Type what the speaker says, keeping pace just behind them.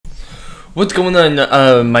What's going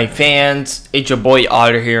on, my fans? It's your boy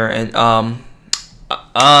Otter here, and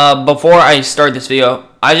before I start this video,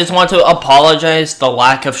 I just want to apologize the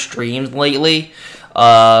lack of streams lately.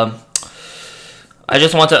 I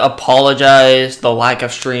just want to apologize the lack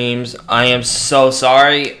of streams. I am so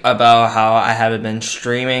sorry about how I haven't been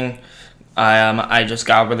streaming. I just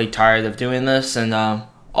got really tired of doing this, and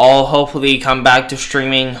I'll hopefully come back to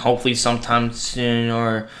streaming. Hopefully sometime soon,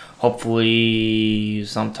 or hopefully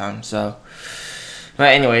sometime.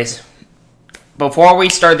 But anyways, before we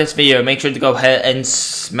start this video, make sure to go ahead and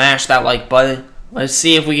smash that like button. Let's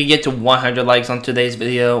see if we can get to 100 likes on today's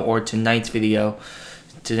video or tonight's video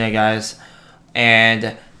today, guys.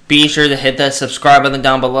 And be sure to hit that subscribe button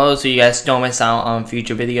down below so you guys don't miss out on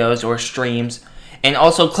future videos or streams. And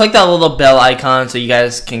also click that little bell icon so you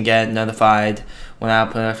guys can get notified when I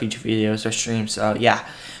put out future videos or streams. So yeah,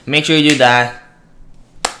 make sure you do that.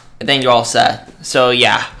 And then you're all set. So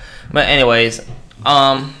yeah. But anyways,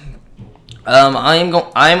 I'm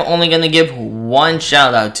only gonna give one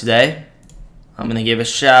shout out today. I'm gonna give a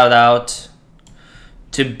shout out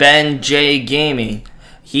to Ben J Gaming.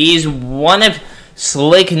 He's one of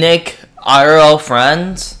Slick Nick IRL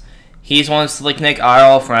friends. His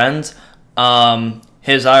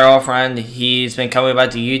IRL friend, he's been coming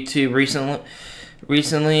back to YouTube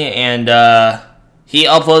recently, and he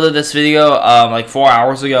uploaded this video like 4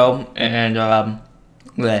 hours ago, and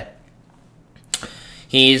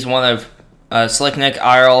he's one of Slick Nick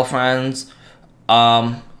IRL friends.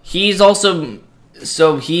 He's also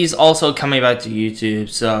coming back to YouTube.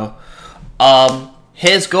 So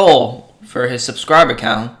his goal for his subscriber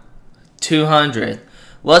count, 200.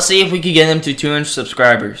 Let's see if we can get him to 200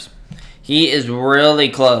 subscribers. He is really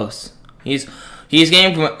close. He's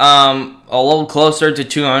getting a little closer to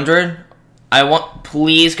 200.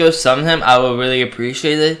 Please go sub him. I would really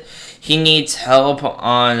appreciate it. He needs help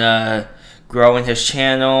on growing his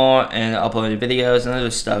channel and uploading videos and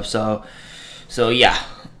other stuff. So yeah.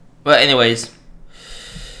 But anyways,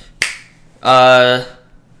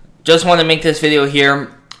 just want to make this video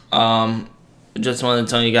here. Just want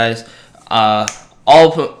to tell you guys.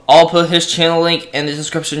 I'll put his channel link in the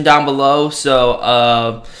description down below.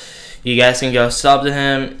 So you guys can go sub to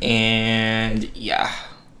him, and yeah.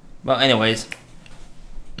 But anyways,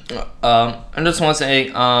 I just want to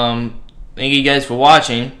say thank you guys for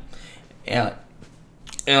watching, and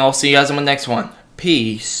I'll see you guys on the next one.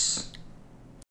 Peace.